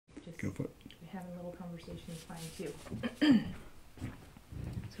Go for it. Having a little conversation is fine too.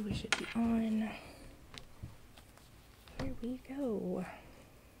 So we should be on. Here we go.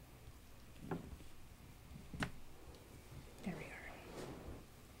 There we are.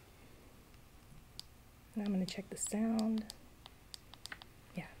 Now I'm going to check the sound.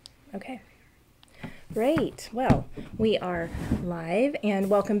 Yeah, okay. Great. Well, we are live, and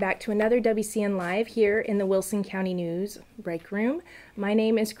welcome back to another WCN Live here in the Wilson County News break room. My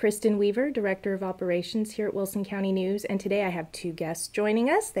name is Kristen Weaver, Director of Operations here at Wilson County News, and today I have two guests joining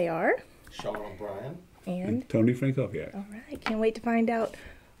us. They are Sean O'Brien and Tony Frankowiak. All right. Can't wait to find out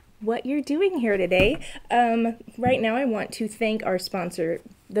what you're doing here today. Right now I want to thank our sponsor,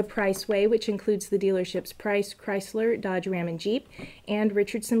 The Priceway, which includes the dealerships Price, Chrysler, Dodge, Ram, and Jeep, and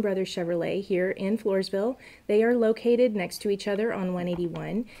Richardson Brothers Chevrolet here in Floresville. They are located next to each other on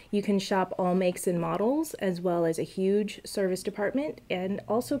 181. You can shop all makes and models, as well as a huge service department and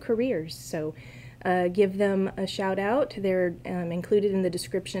also careers. So give them a shout out. They're included in the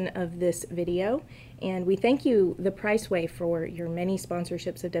description of this video. And we thank you, The Priceway, for your many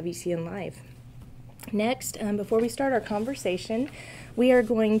sponsorships of WCN Live. Next, before we start our conversation, we are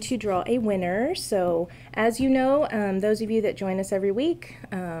going to draw a winner. So, as you know, those of you that join us every week,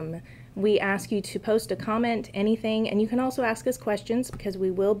 we ask you to post a comment, anything, and you can also ask us questions because we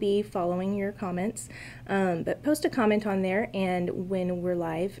will be following your comments. But post a comment on there, and when we're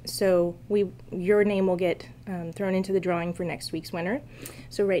live, so your name will get thrown into the drawing for next week's winner.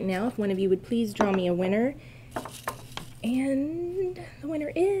 So right now, if one of you would please draw me a winner, and the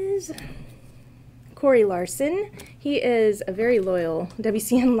winner is Corey Larson. He is a very loyal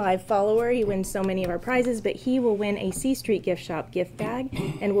WCN Live follower. He wins so many of our prizes, but he will win a C Street Gift Shop gift bag,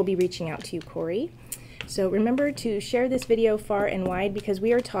 and we'll be reaching out to you, Corey. So remember to share this video far and wide because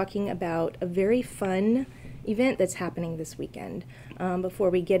we are talking about a very fun event that's happening this weekend. Before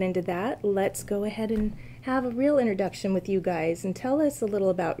we get into that, let's go ahead and have a real introduction with you guys and tell us a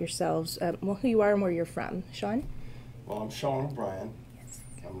little about yourselves, well, who you are and where you're from. Sean? Well, I'm Sean O'Brien. Yes.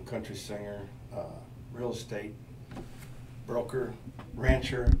 I'm a country singer, real estate broker,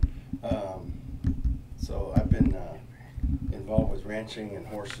 rancher. So I've been involved with ranching and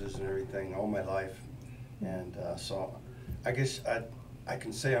horses and everything all my life. And so I guess I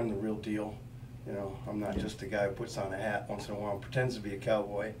can say I'm the real deal. You know, I'm not just a guy who puts on a hat once in a while and pretends to be a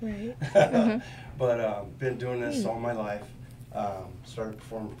cowboy. Right. But been doing this all my life. Started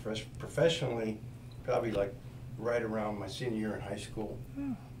performing professionally probably like right around my senior year in high school.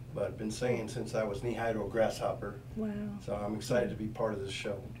 Oh. But I've been singing since I was knee-high to a grasshopper. Wow. So I'm excited to be part of this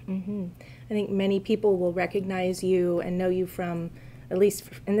show. Mm-hmm. I think many people will recognize you and know you from, at least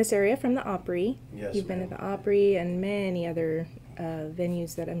in this area, from the Opry. Yes, You've been at the Opry and many other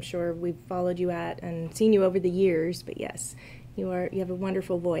venues that I'm sure we've followed you at and seen you over the years. But yes, you have a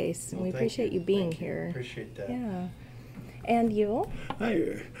wonderful voice, and we appreciate you being here. Appreciate that. Yeah. And you?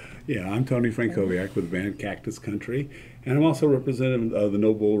 Hi. Yeah, I'm Tony Frankowiak with the band Cactus Country, and I'm also representative of the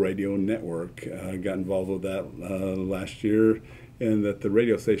No Bull Radio Network. I got involved with that last year, and that the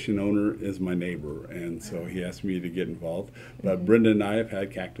radio station owner is my neighbor, and so he asked me to get involved. But Brenda and I have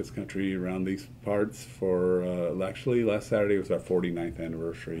had Cactus Country around these parts for, actually last Saturday was our 49th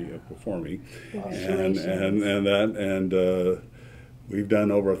anniversary of performing. And we've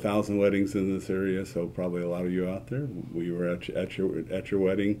done over 1,000 weddings in this area, so probably a lot of you out there. We were at your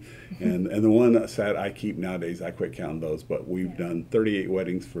wedding, and the one sad I keep nowadays, I quit counting those, but we've done 38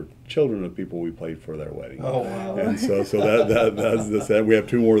 weddings for children of people we played for their wedding. Oh wow! And so that's the sad. We have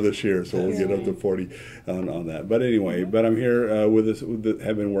 2 more this year, so we'll get up to 40 on that. But anyway, but I'm here with this.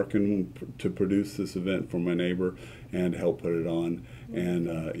 Have been working to produce this event for my neighbor and help put it on. And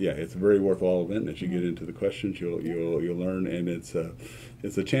yeah, it's a very worthwhile event. As you get into the questions, you'll learn, and it's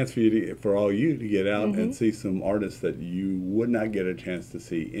a chance for all you to get out and see some artists that you would not get a chance to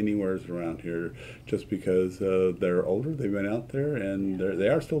see anywhere around here, just because they're older. They've been out there, and they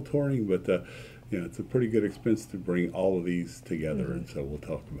are still touring, but you know, it's a pretty good expense to bring all of these together, and so we'll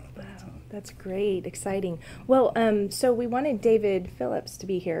talk about that. Wow, that's great, exciting. Well, so we wanted David Phillips to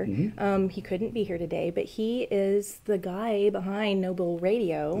be here. He couldn't be here today, but he is the guy behind No Bull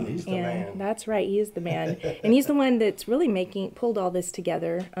Radio. He's the man. That's right, he is the man. And he's the one that's really pulled all this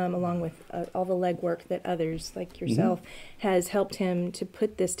together, along with all the legwork that others, like yourself, has helped him to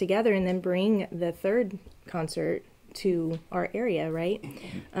put this together and then bring the third concert to our area, right?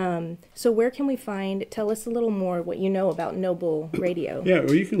 So where can we tell us a little more what you know about Noble Radio. Yeah,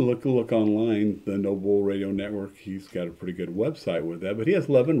 well, you can look online, the Noble Radio Network. He's got a pretty good website with that, but he has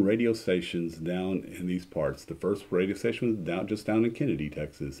 11 radio stations down in these parts. The first radio station was just down in Kennedy,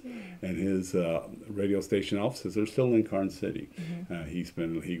 Texas, and his radio station offices are still in Karn City.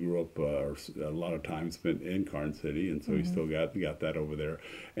 He grew up a lot of time spent in Karn City, and so he still got that over there.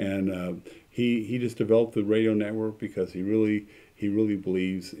 And he just developed the radio network because he really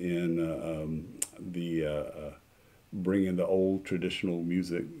believes in bringing the old traditional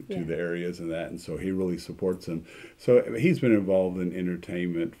music to the areas and so he really supports them. So he's been involved in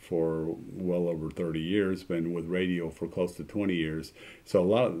entertainment for well over 30 years, been with radio for close to 20 years. So a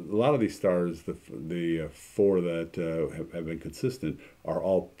lot of these stars, the four that have been consistent, are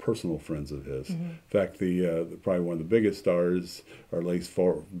all personal friends of his. In fact, probably one of the biggest stars, or at least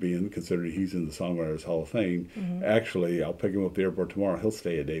for being considered he's in the Songwriters Hall of Fame. Actually, I'll pick him up at the airport tomorrow. He'll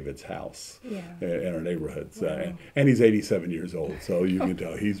stay at David's house in our neighborhoods, and he's 87 years old. So you can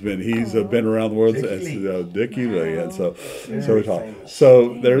tell he's been around the world since Dickie Lee, and so we talk.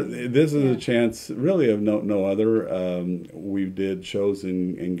 So this is a chance really of no other. We did shows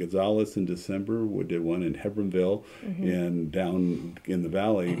in Gonzales in December. We did one in Hebronville, and down in the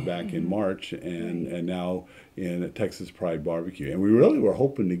valley back in March, and now in Texas Pride Barbecue. And we really were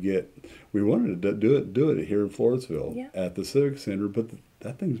hoping we wanted to do it here in Floresville at the Civic Center, but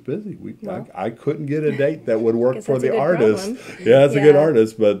that thing's busy. I couldn't get a date that would work for the artist. Yeah, it's a good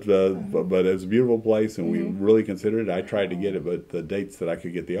artist, but it's a beautiful place, and we really considered it. I tried to get it, but the dates that I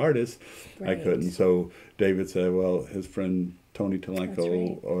could get the artist, I couldn't. So David said, well, his friend Tony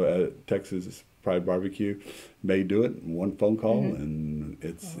Frankowiak at Texas Pride Barbecue may do it. One phone call, and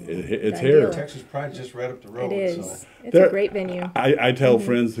it's here. Texas Pride just right up the road. It is. So. It's a great venue. I tell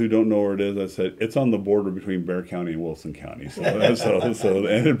friends who don't know where it is, I said it's on the border between Bexar County and Wilson County. So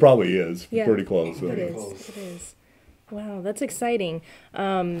and it probably is pretty close. It is. Wow, that's exciting.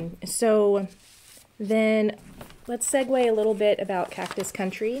 So then let's segue a little bit about Cactus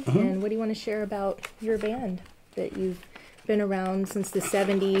Country, and what do you want to share about your band that you've been around since the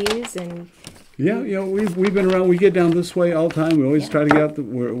 70s and we've been around. We get down this way all the time. We always try to get out.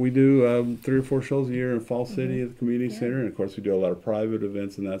 We do 3 or 4 shows a year in Fall City at the community center, and of course we do a lot of private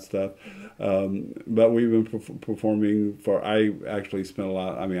events and that stuff. But we've been performing for. I actually spent a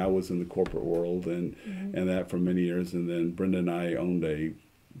lot. I mean, I was in the corporate world and that for many years, and then Brenda and I owned a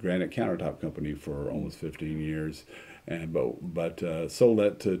granite countertop company for almost 15 years. And but sold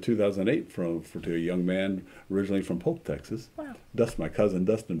that to 2008 to a young man originally from Polk, Texas. Wow. My cousin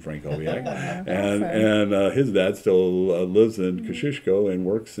Dustin Frankowiak, and his dad still lives in Kosciuszko and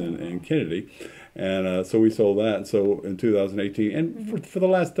works in Kennedy, and so we sold that. And so in 2018, and for the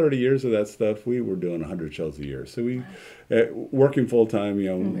last 30 years of that stuff, we were doing 100 shows a year. So we working full time,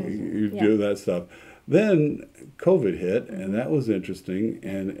 you do that stuff. Then COVID hit, and that was interesting,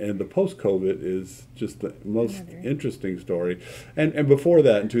 and the post-COVID is just the most interesting story. And before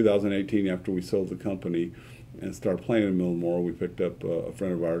that, in 2018, after we sold the company and started playing in Millmore, we picked up a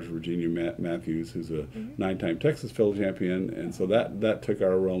friend of ours, Virginia Matthews, who's a 9-time Texas fiddle champion, and so that took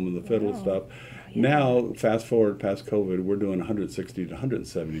our realm in the fiddle stuff. Now, fast forward past COVID, we're doing 160 to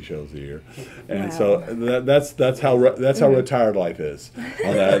 170 shows a year, and so that's how retired life is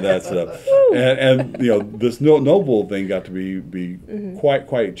on that stuff. And this Noble thing got to be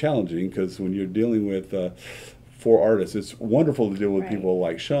quite challenging, because when you're dealing with 4 artists, it's wonderful to deal with people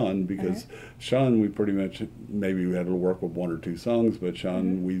like Sean, because Sean, we pretty much maybe we had to work with 1 or 2 songs, but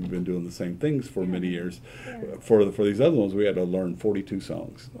Sean, we've been doing the same things for many years. For these other ones, we had to learn 42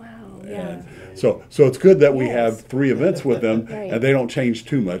 songs. Wow. And so it's good that we have 3 events with them, and they don't change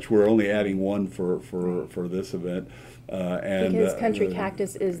too much. We're only adding 1 for this event. And because Country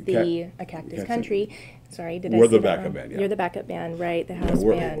Cactus is Cactus Country. Sorry, did I say that wrong? We're the backup band. You're the backup band, right? The house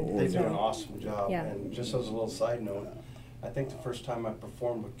band. They do an awesome job. And just as a little side note, I think the first time I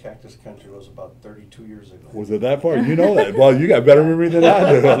performed with Cactus Country was about 32 years ago. Was it that far? You know that. Well, you got better memory than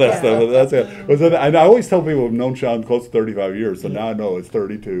I do on that stuff. That's it. And I always tell people I've known Sean close to 35 years, so now I know it's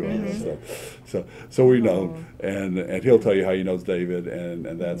 32 on this stuff. So we know, and he'll tell you how he knows David and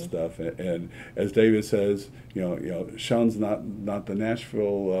that stuff. And as David says, Sean's not the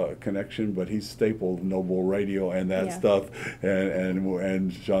Nashville connection, but he's stapled Noble Radio and that stuff.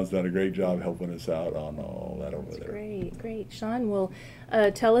 And Sean's done a great job helping us out on all that over there. Great. Sean, will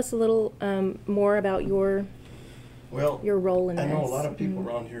tell us a little more about your role in this. I know a lot of people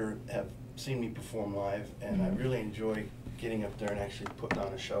around here have seen me perform live, and I really enjoy getting up there and actually putting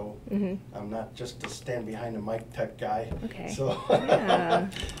on a show. I'm not just a stand behind the mic type guy. Okay. So Yeah.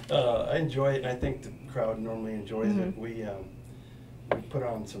 I enjoy it, and I think the crowd normally enjoys it. We put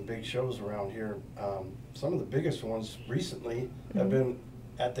on some big shows around here. Some of the biggest ones recently have been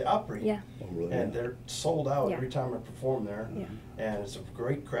at the Opry. Yeah. Oh, really? And they're sold out Yeah. every time I perform there. Yeah. And it's a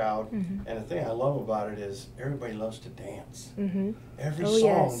great crowd. And the thing I love about it is everybody loves to dance. Every Oh,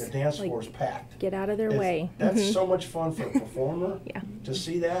 song, yes. the dance Like, floor is packed. Get out of their It's- way. That's so much fun for a performer Yeah. to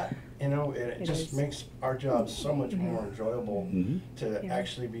see that. You know, it just is. makes our job so much more enjoyable to Yeah.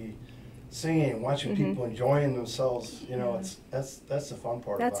 actually be singing and watching people enjoying themselves. You know, that's the fun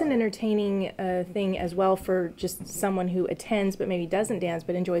part. That's about an it. entertaining thing as well for just someone who attends but maybe doesn't dance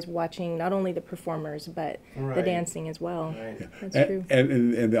but enjoys watching not only the performers but the Right. dancing as well. Right. That's true.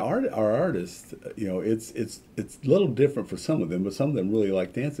 And our artists, you know, it's a little different for some of them, but some of them really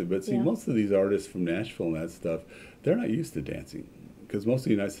like dancing. But see, Yeah. most of these artists from Nashville and that stuff, they're not used to dancing, because most of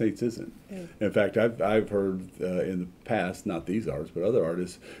the United States isn't. Right. In fact, I've heard in the past, not these artists, but other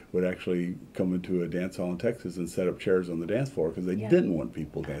artists would actually come into a dance hall in Texas and set up chairs on the dance floor because they Yeah. didn't want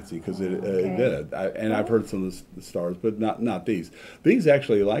people dancing, because it Okay. did. I've heard some of the stars, but not these. These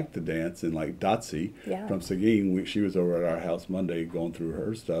actually like to dance, and like Dotsie Yeah. from Seguin, she was over at our house Monday going through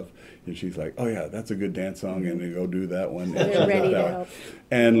her stuff, and she's like, "Oh yeah, that's a good dance song," and they go do that one. They're and she's ready like to that one. help.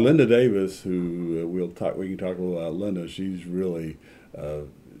 And Linda Davis, who we can talk a little about Linda. She's really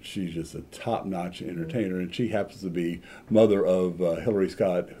she's just a top-notch entertainer, and she happens to be mother of Hillary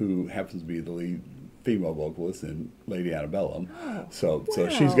Scott, who happens to be the lead female vocalist in Lady Antebellum. So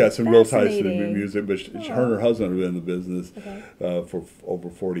she's wow, got some real ties to the fascinating. music, but her and her husband have been in the business Okay. for over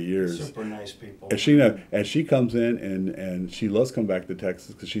 40 years. Super nice people. And she comes in and she loves come back to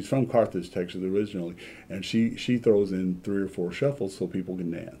Texas because she's from Carthage, Texas originally, and she throws in 3 or 4 shuffles so people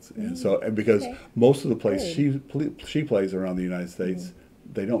can dance. And because Okay. most of the places Good. she plays around the United States,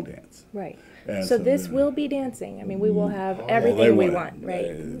 they don't dance. Right. And So this then- will be dancing. I mean, we will have yeah. everything They we want want, it. right,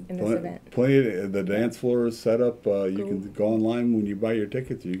 in this Plenty- event. Plenty. The dance floor is set up. You Cool. can go online when you buy your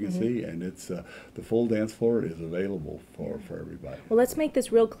tickets. You can see, and it's the full dance floor is available for everybody. Well, let's make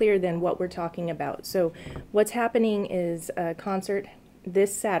this real clear then what we're talking about. So what's happening is a concert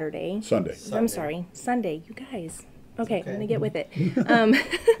this Saturday. Sunday. I'm Sunday. sorry, Sunday, you guys. Okay, I'm okay. gonna get with it.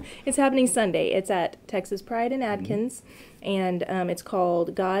 It's happening Sunday. It's at Texas Pride in Adkins, and it's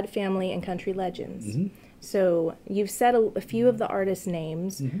called God, Family, and Country Legends. So you've said a few of the artist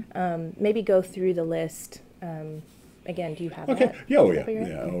names. Maybe go through the list. Again, do you have Okay. that? Yeah. Oh Is yeah. that what you're-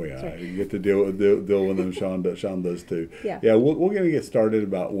 Yeah. okay, Oh yeah. sorry. You get to deal with them. Sean does too. Yeah. Yeah. We're gonna get started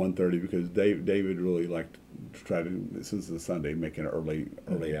about 1:30 because David really liked to try to, since it's Sunday, make an early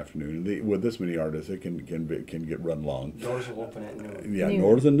afternoon. With this many artists, it can get run long. Doors will open at noon. Yeah, Noon.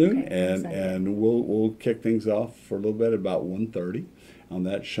 Northern noon, Okay, and Sunday. and we'll kick things off for a little bit about 1:30. On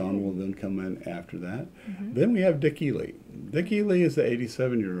that, Sean will then come in after that. Then we have Dick Ely. Dick Ely is the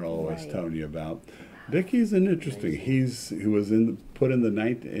 87-year-old I was Right. telling you about. Dickie's an interesting. He was put in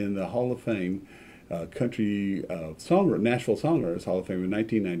the Hall of Fame, country Nashville Songwriters Hall of Fame in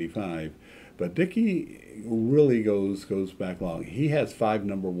 1995. But Dickie really goes back long. He has 5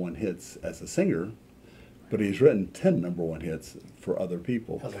 #1 hits as a singer, but he's written 10 #1 hits for other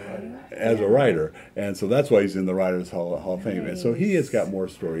people As a writer. as a writer, and so that's why he's in the Writers Hall of Fame. And so he has got more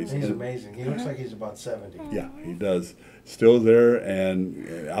stories. He's And- amazing. He looks like he's about 70. yeah, he does. Still there, and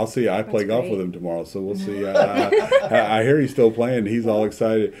I'll see. I play That's golf great. with him tomorrow, so we'll see. I hear he's still playing. He's all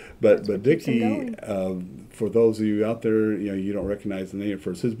excited. But what keeps him Dickie, for those of you out there, you don't recognize the name at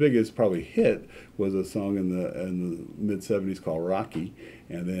first. His biggest probably hit was a song in the mid '70s called Rocky,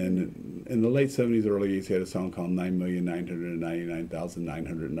 and then in the late '70s, early '80s, he had a song called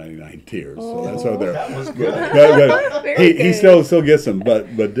 9,999,999 Tears. So that's out there. That was good. But Very he good. still gets them.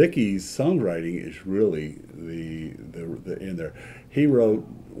 But Dickie's songwriting is really the in there. He wrote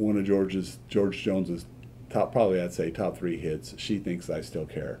one of George Jones's top 3 hits. She Thinks I Still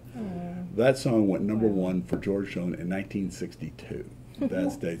Care. That song went #1 for George Jones in 1962.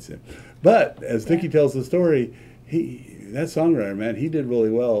 That dates him. But as Dickie tells the story, that songwriter, man, he did really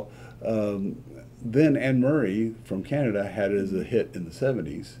well. Then Anne Murray from Canada had it as a hit in the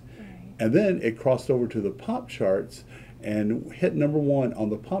 70s. And then it crossed over to the pop charts and hit #1 on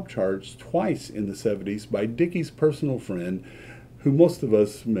the pop charts twice in the 70s by Dickie's personal friend, who most of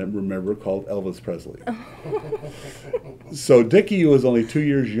us remember called Elvis Presley. So Dickie was only 2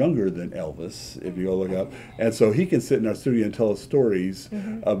 years younger than Elvis, if you go look up. And so he can sit in our studio and tell us stories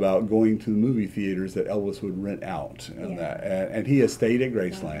about going to the movie theaters that Elvis would rent out. And, and he has stayed at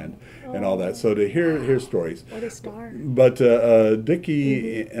Graceland and all that. So to hear stories. What a star. But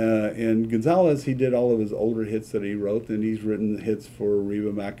Dickie and Gonzalez, he did all of his older hits that he wrote, and he's written hits for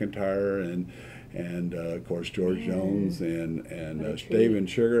Reba McEntire and of course George Jones and Dave and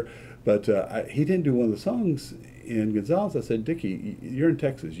Sugar. But he didn't do one of the songs in Gonzalez. I said, Dickie, you're in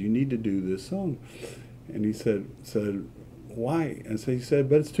Texas. You need to do this song. And he said, why? And so he said,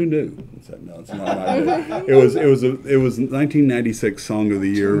 but it's too new. I said, no, it's not. It was 1996 Song of the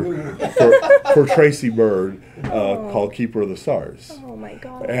Year for Tracy Bird called Keeper of the Stars. Oh my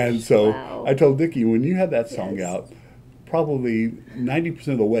gosh. And so I told Dickie, when you had that song out, probably 90%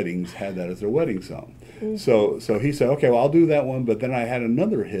 of the weddings had that as their wedding song. So he said, okay, well, I'll do that one. But then I had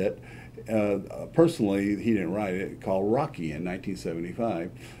another hit. Personally, he didn't write it, called Rocky in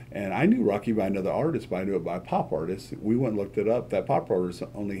 1975. And I knew Rocky by another artist, but I knew it by a pop artist. We went and looked it up. That pop artist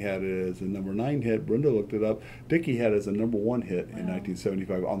only had it as a #9 hit. Brenda looked it up. Dickie had it as a #1 hit in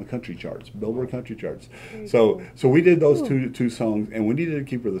 1975 on the country charts, Billboard country charts. So we did those two songs, and when he did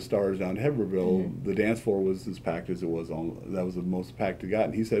Keeper of the Stars down in Heberville, the dance floor was as packed as it was that was the most packed it got.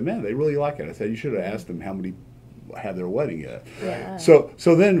 And he said, man, they really like it. I said, you should have asked them how many had their wedding yet. Yeah. So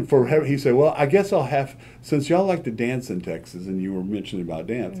then he said, well, I guess I'll have, since y'all like to dance in Texas, and you were mentioning about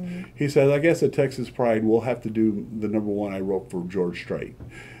dance, he said, I guess at Texas Pride we'll have to do the #1 I wrote for George Strait.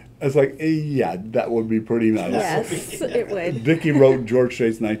 I was like, yeah, that would be pretty nice. Yes, it would. Dickie wrote George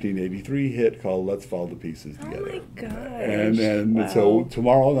Strait's 1983 hit called Let's Fall to Pieces Together. Oh my gosh. And so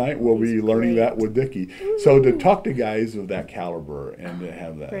tomorrow night we'll be learning that with Dickie. So to talk to guys of that caliber and to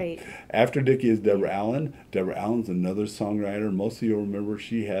have that. Great. After Dickie is Deborah Allen. Deborah Allen's another songwriter. Most of you will remember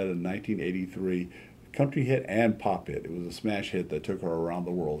she had a 1983 country hit and pop hit. It was a smash hit that took her around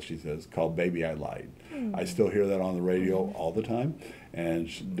the world, she says, called Baby I Lied. I still hear that on the radio all the time.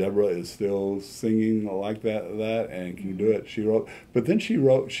 And Deborah is still singing like that and can do it. But then she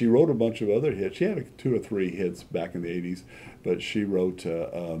wrote a bunch of other hits. She had 2 or 3 hits back in the 80s, but she wrote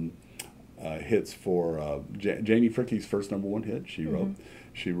hits for Janie Fricke's first #1 hit. She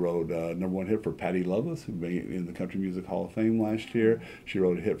wrote #1 hit for Patty Loveless, who made in the Country Music Hall of Fame last year. She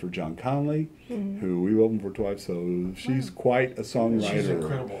wrote a hit for John Conley, who we've opened for twice. So she's quite a songwriter. She's an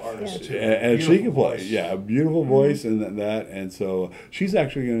incredible artist too. And she can play. Voice. Yeah, a beautiful voice and that. And so she's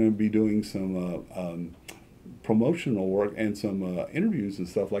actually going to be doing some promotional work and some interviews and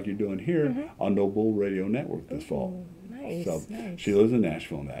stuff like you're doing here on No Bull Radio Network this fall. Nice. So nice. she lives in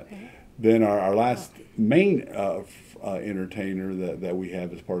Nashville and that. Then our last main entertainer that we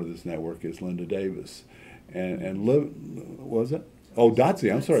have as part of this network is Linda Davis. And was it? Oh,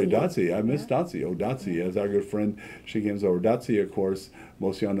 Dotsie. I'm sorry, Dotsie. I missed Dotsie. Oh, Dotsie is our good friend. She comes over. Dotsie, of course,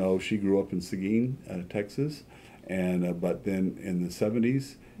 most of y'all know, she grew up in Seguin, Texas. And but then in the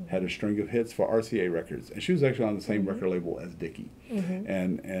 70s, had a string of hits for RCA Records. And she was actually on the same record label as Dickie.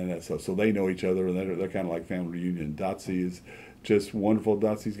 And so they know each other, and they're kind of like family reunion. Dotsie is just wonderful.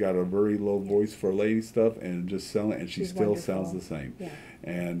 Dotsie's got a very low voice for lady stuff and just selling, and she still sounds the same. Yeah.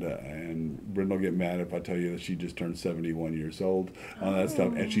 And Brenda will get mad if I tell you that she just turned 71 years old on that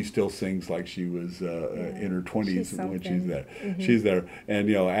stuff, and she still sings like she was in her 20s when she's there. She's there, and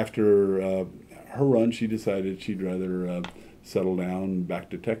after her run, she decided she'd rather settle down back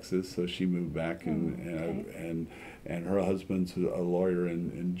to Texas, so she moved back, and her husband's a lawyer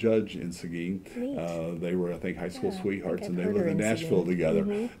and judge in Seguin. They were, I think, high school sweethearts, and they lived in Nashville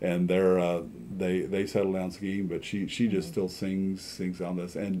together. And they settled down in Seguin, but she just still sings on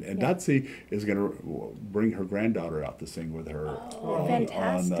this. And Dotsie is going to bring her granddaughter out to sing with her on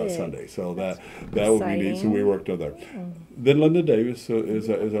Sunday. So that will be neat. So we worked with her. Then Linda Davis is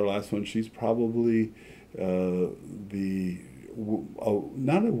our last one. She's probably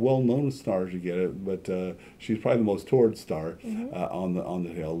not a well-known star as you get it, but she's probably the most toured star on the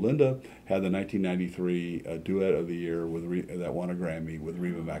hill. Linda had the 1993 Duet of the Year that won a Grammy with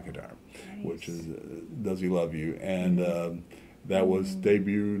Reba McEntire, which is "Does He Love You," and that was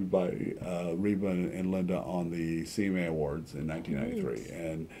debuted by Reba and Linda on the CMA Awards in 1993,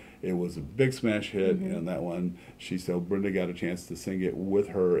 and it was a big smash hit. And that one, Brenda got a chance to sing it with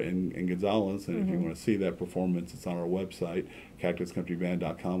her and Gonzalez. And if you want to see that performance, it's on our website,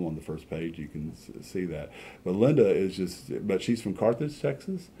 cactuscountryband.com. On the first page, you can see that. But Linda is but she's from Carthage,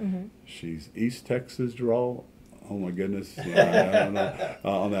 Texas. She's East Texas drawl. Oh my goodness, I don't know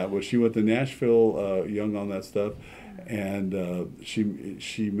on that. But she went to Nashville young on that stuff. And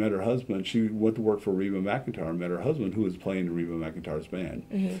she met her husband. She went to work for Reba McEntire and met her husband, who was playing in Reba McEntire's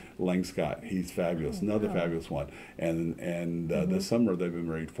band, Lang Scott. He's fabulous, another fabulous one. And this summer they've been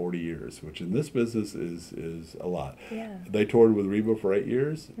married 40 years, which in this business is a lot. Yeah. They toured with Reba for 8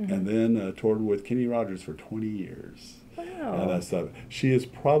 years, and then toured with Kenny Rogers for 20 years. Wow. And that stuff. She is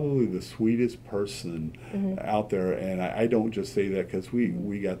probably the sweetest person out there, and I don't just say that because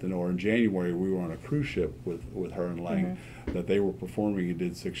we got to know her in January. We were on a cruise ship with her and Lang, that they were performing and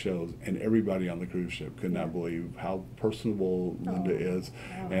did 6 shows, and everybody on the cruise ship could not believe how personable Linda is,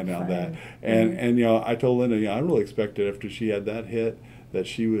 and how that. And you know, I told Linda, you know, I really expected after she had that hit that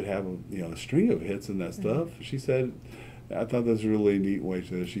she would have a string of hits and that stuff. She said, I thought that was a really neat way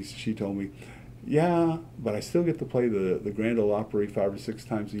to. She told me, yeah, but I still get to play the Grand Ole Opry 5 or 6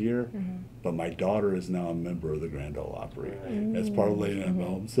 times a year. But my daughter is now a member of the Grand Ole Opry as part of Lady Night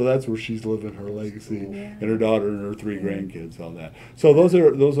Home. So that's where she's living her legacy, and her daughter and her 3 grandkids, all that. So those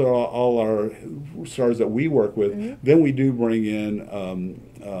are all our stars that we work with. Then we do bring in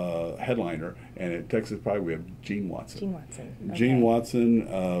headliner, and at Texas Pride we have Gene Watson. Gene Watson. Okay. Gene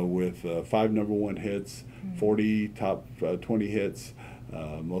Watson with 5 #1 hits, 40 top 20 hits.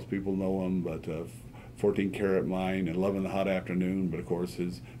 Most people know him, but 14 Karat Mine and Lovin' the Hot Afternoon. But of course,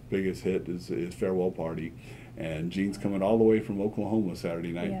 his biggest hit is Farewell Party. And Gene's coming all the way from Oklahoma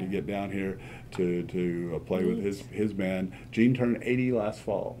Saturday night to get down here to play with his band. Gene turned 80 last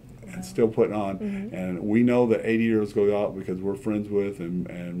fall and still putting on. And we know that 80-year-olds go out because we're friends with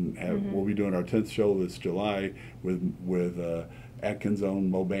and we'll be doing our 10th show this July with Adkins'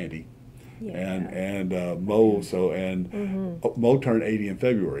 own Mo Bandy. And Mo, Mo turned 80 in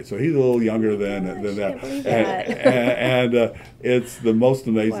February, so he's a little younger than that. And it's the most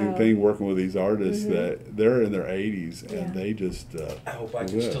amazing thing working with these artists that they're in their 80s and they just. I hope I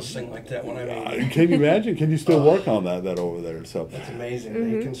can still sing like that when I'm 80. Can you imagine? Can you still work on that over there? So that's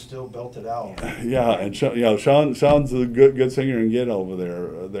amazing. They can still belt it out. Yeah, and Sean's a good singer and get over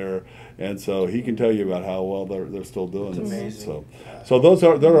there. And so he can tell you about how well they're still doing this. So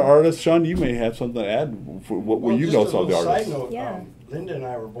there are artists. Sean, you may have something to add for what you know some of the artists. Side note, Linda and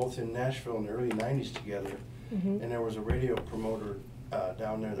I were both in Nashville in the early '90s together, and there was a radio promoter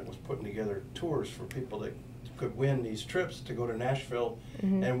down there that was putting together tours for people that could win these trips to go to Nashville,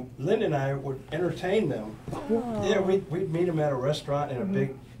 and Linda and I would entertain them. Yeah, we'd meet them at a restaurant in a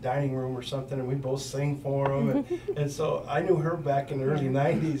big dining room or something, and we'd both sing for them. And so I knew her back in the early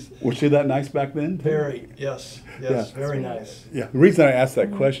 '90s. Was she that nice back then? Very, yes, very nice. Yeah, the reason I asked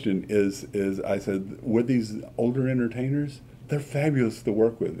that question is I said, with these older entertainers, they're fabulous to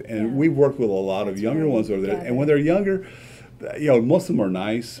work with. And we've worked with a lot of younger ones over there. And when they're younger, most of them are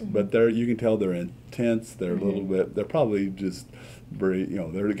nice, but you can tell they're intense. They're a little bit, they're probably just very,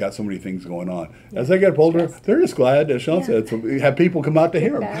 they've got so many things going on. As they get older, they're just glad, as Sean said, to have people come out to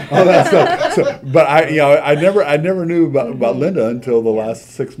hear them. All that stuff. So, but I never knew about Linda until the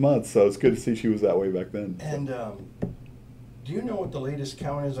last 6 months. So it's good to see she was that way back then. And do you know what the latest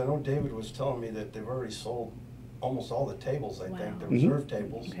count is? I know David was telling me that they've already sold almost all the tables. I think the reserve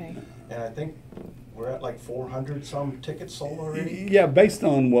tables, and I think we're at like 400 some tickets sold already. Yeah, based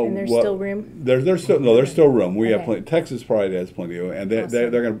on what. And there's still room. There's still room. We have plenty. Texas Pride has plenty of, and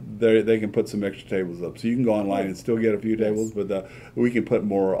they can put some extra tables up, so you can go online and still get a few tables, but we can put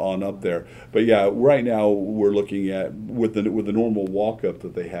more on up there. But yeah, right now we're looking at with the normal walk up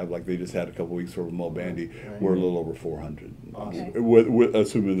that they have, like they just had a couple weeks for Mo Bandy. We're a little over 400, with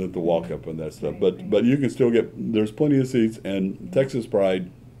assuming that the walk up and that stuff. But you can still get. There's plenty of seats, and Texas Pride.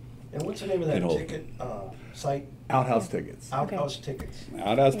 And what's the name of that ticket site? Outhouse Tickets. Outhouse Tickets.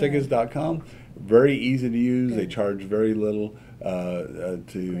 OuthouseTickets.com. Very easy to use. They charge very little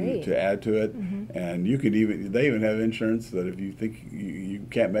to add to it, and you could they even have insurance that if you think you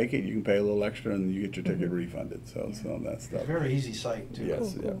can't make it, you can pay a little extra and you get your ticket refunded. So on that stuff. Very easy site too.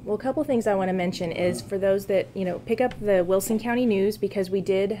 Yes. Cool. Well, a couple things I want to mention is for those that pick up the Wilson County News, because we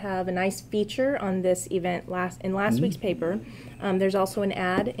did have a nice feature on this event in last week's paper. There's also an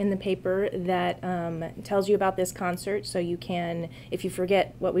ad in the paper that tells you about this concert, so you can, if you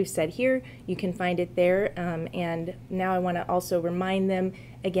forget what we've said here, you can find it there. And now I want to also remind them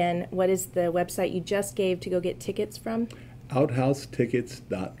again, what is the website you just gave to go get tickets from?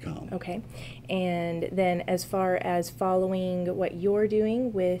 OuthouseTickets.com. Okay. And then as far as following what you're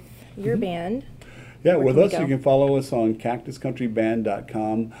doing with your band. Yeah, Where with can we us, go? you can follow us on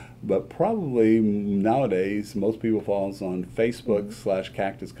cactuscountryband.com, but probably nowadays, most people follow us on Facebook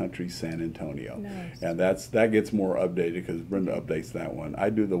 /Cactus Country San Antonio. Nice. And that gets more updated because Brenda updates that one.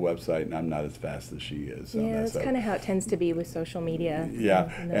 I do the website, and I'm not as fast as she is. on Yeah, that that's stuff. kind of how it tends to be with social media. Yeah,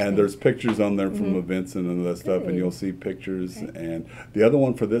 and and there's pictures on there from events and all that stuff, and Good. you'll see pictures. Okay. And the other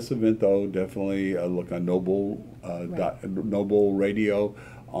one for this event, though, definitely look on Noble Radio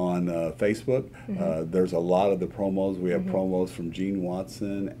on Facebook. There's a lot of the promos. We have promos from Gene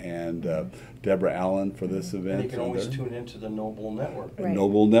Watson and Deborah Allen for this event. And you can always tune into the Noble Network. Right.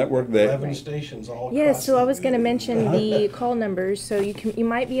 Noble Network. 11 stations all across. Yeah, so I was going to mention the call numbers. So you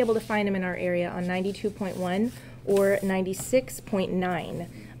might be able to find them in our area on 92.1 or 96.9.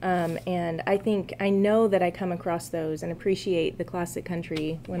 And I know that I come across those and appreciate the classic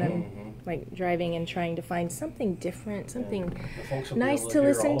country when I'm like driving and trying to find something different, something The folks will be nice able to hear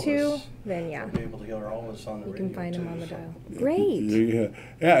listen all of to. us. Then yeah, They'll be able to hear all of us on the you radio can find them on the so. dial. Great.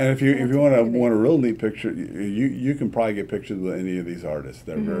 Yeah, and if you want part of it. a real neat picture, you can probably get pictures with any of these artists.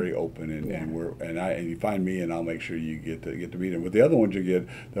 They're very open, and you find me, and I'll make sure you get to meet them. But the other ones you get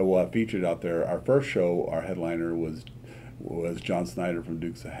that we'll have featured out there. Our first show, our headliner was John Snyder from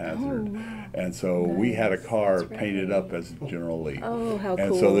Dukes of Hazzard. Oh, wow. And so we had a Nice. car That's painted right. up as General Lee. Oh, how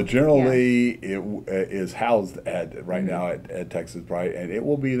And cool. so the General Yeah. Lee is housed right now at Texas Pride, and it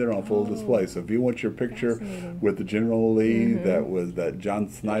will be there on full display. So if you want your picture Fascinating. with the General Lee that John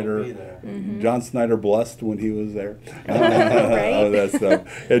Snyder, be there. John Snyder blessed when he was there. Right? All that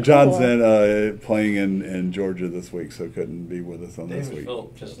stuff. Yeah, John's Cool. in playing in Georgia this week, so couldn't be with us on this David week.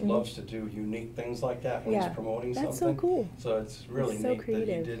 Phillip just loves to do unique things like that when Yeah. he's promoting That's something. so cool. So it's really It's so neat that creative.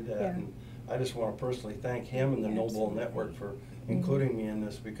 he did that. Yeah. And I just want to personally thank him and the Noble Absolutely. Network for including me in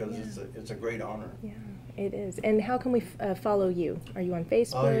this because it's a great honor. Yeah, it is. And how can we follow you? Are you on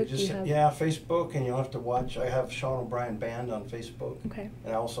Facebook? You Do just, you have- yeah, Facebook, and you'll have to watch. I have Sean O'Brien Band on Facebook. Okay.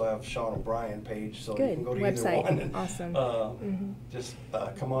 And I also have Sean O'Brien page, so Good. you can go to Website. either one. And, Awesome. Just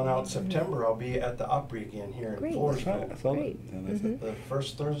come on out in September. I'll be at the Opry again here Great. in That's right. Floresville. I saw that. Great. And that's it. The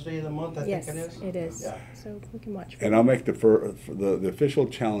first Thursday of the month, I Yes, think it is. it is. Yeah. So we can watch for And you. I'll make the official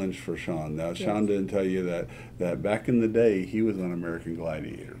challenge for Sean. Now, Sean didn't tell you that back in the day he was on American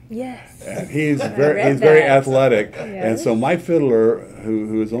Gladiator. Yes. And he's I very read very that. athletic, and Yes. so my fiddler,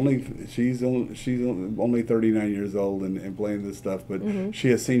 who is she's only 39 years old and playing this stuff, but she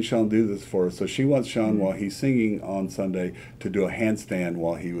has seen Sean do this for us. So she wants Sean while he's singing on Sunday to do a handstand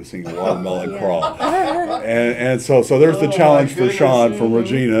while he was singing Watermelon Yeah. Crawl, and so there's the Oh, challenge my for goodness. Sean from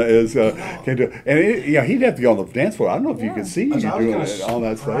Regina is can do, and he'd have to go on the dance floor. I don't know if you Yeah. can see you I was doing going it on to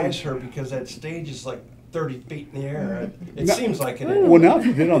that surprise stage. her because that stage is like 30 feet in the air. It No. seems like it. Well, now if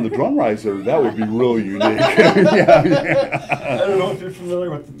you did on the drum riser, that would be real unique. yeah. I don't know if you're familiar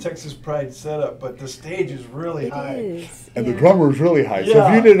with the Texas Pride setup, but the stage is really It high. is. And the yeah. drummer's really high. So if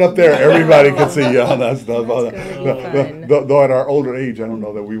Yeah. you did it up there, everybody could see you on that stuff. That's gonna be fun. Though at our older age, I don't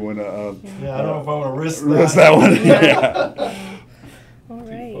know that we want to Yeah, I don't know if I want to risk risk that one. Yeah. All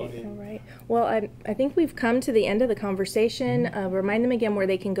right, funny. all right. Well, I think we've come to the end of the conversation. Remind them again where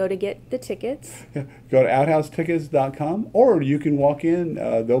they can go to get the tickets. Go to outhousetickets.com, or you can walk in.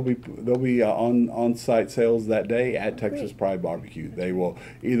 They'll be on-site sales that day at Texas Pride Barbecue. They will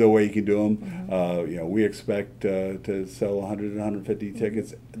either way. You can do them. We expect to sell 100 and 150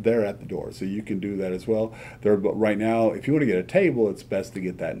 tickets. They're at the door, so you can do that as well. But right now, if you want to get a table, it's best to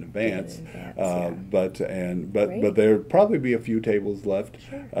get that in advance. Yeah. But Great. there'll probably be a few tables left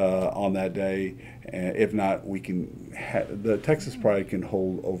Sure. on that day. And if not, we can. The Texas Pride can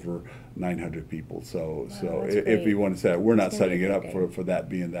hold over 900 people. So that's if great. you want to say, we're not It's gonna setting be it a up great for that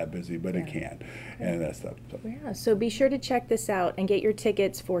being that busy, but it can, and that stuff. So. Yeah, so be sure to check this out and get your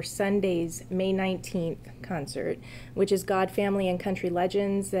tickets for Sunday's May 19th concert, which is God, Family, and Country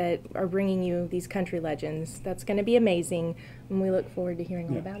Legends that are bringing you these country legends. That's going to be amazing, and we look forward to hearing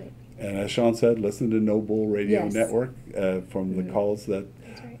all about it. And as Sean said, listen to No Bull Radio Yes. Network from the calls that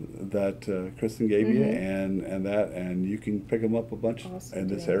Kristen gave you, and you can pick them up a bunch Awesome. in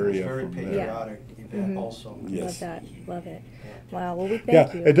this Yeah. It's area. very from there. patriotic event also. Yes. Love that. Love it. Wow. Well, we thank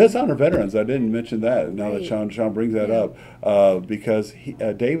Yeah, you. it does honor veterans. I didn't mention that. Now that Right. Sean brings that Yeah. up, because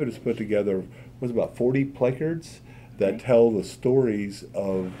David has put together about 40 placards that tell the stories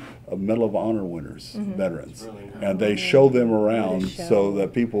of Medal of Honor winners, veterans, Really nice. and they show them around show. so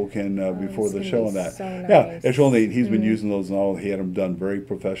that people can before it's the gonna show be and that. so Yeah, nice. it's really neat. He's been using those and all. He had them done very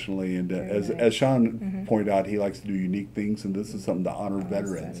professionally, and as nice. Sean pointed out, he likes to do unique things, and this is something to honor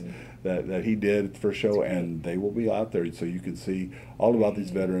veterans that he did for show, and they will be out there so you can see all about these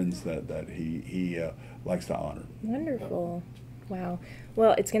veterans that he likes to honor. Wonderful. Wow.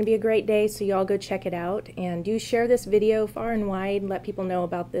 Well, it's going to be a great day, so y'all go check it out. And do share this video far and wide. Let people know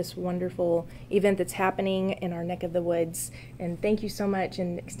about this wonderful event that's happening in our neck of the woods. And thank you so much,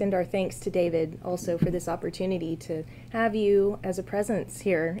 and extend our thanks to David also for this opportunity to have you as a presence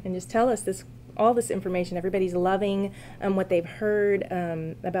here and just tell us all this information. Everybody's loving what they've heard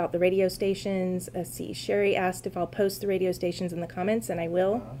about the radio stations. See, Sherry asked if I'll post the radio stations in the comments, and I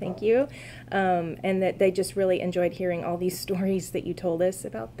will. Thank you. And that they just really enjoyed hearing all these stories that you told us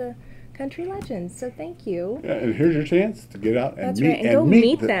about the country legends. So thank you. Yeah, and here's your chance to get out and That's meet right. And go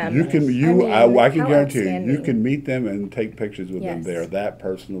meet them. You can, I can guarantee you can meet them and take pictures with them. Yes. They're that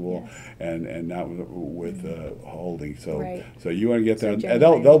personable, Yes. and not with holding. So Right. so you want to get there, So and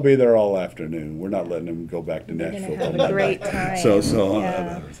genuine. they'll be there all afternoon. We're not letting them go back to They're Nashville. gonna have till a great midnight. time.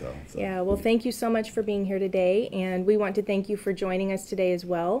 So. Yeah, well, thank you so much for being here today, and we want to thank you for joining us today as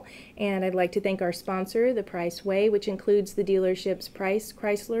well. And I'd like to thank our sponsor, The Price Way, which includes the dealerships Price,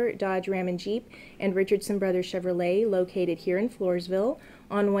 Chrysler, Dodge, Ram, and Jeep, and Richardson Brothers Chevrolet, located here in Floresville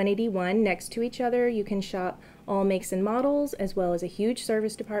on 181 next to each other. You can shop all makes and models, as well as a huge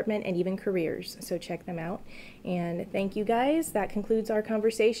service department and even careers. So check them out. And thank you guys. That concludes our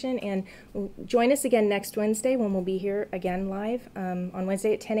conversation. And join us again next Wednesday when we'll be here again live on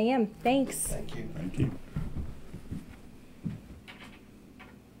Wednesday at 10 a.m. Thanks. Thank you. Thank you.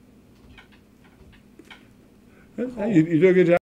 You do a good job.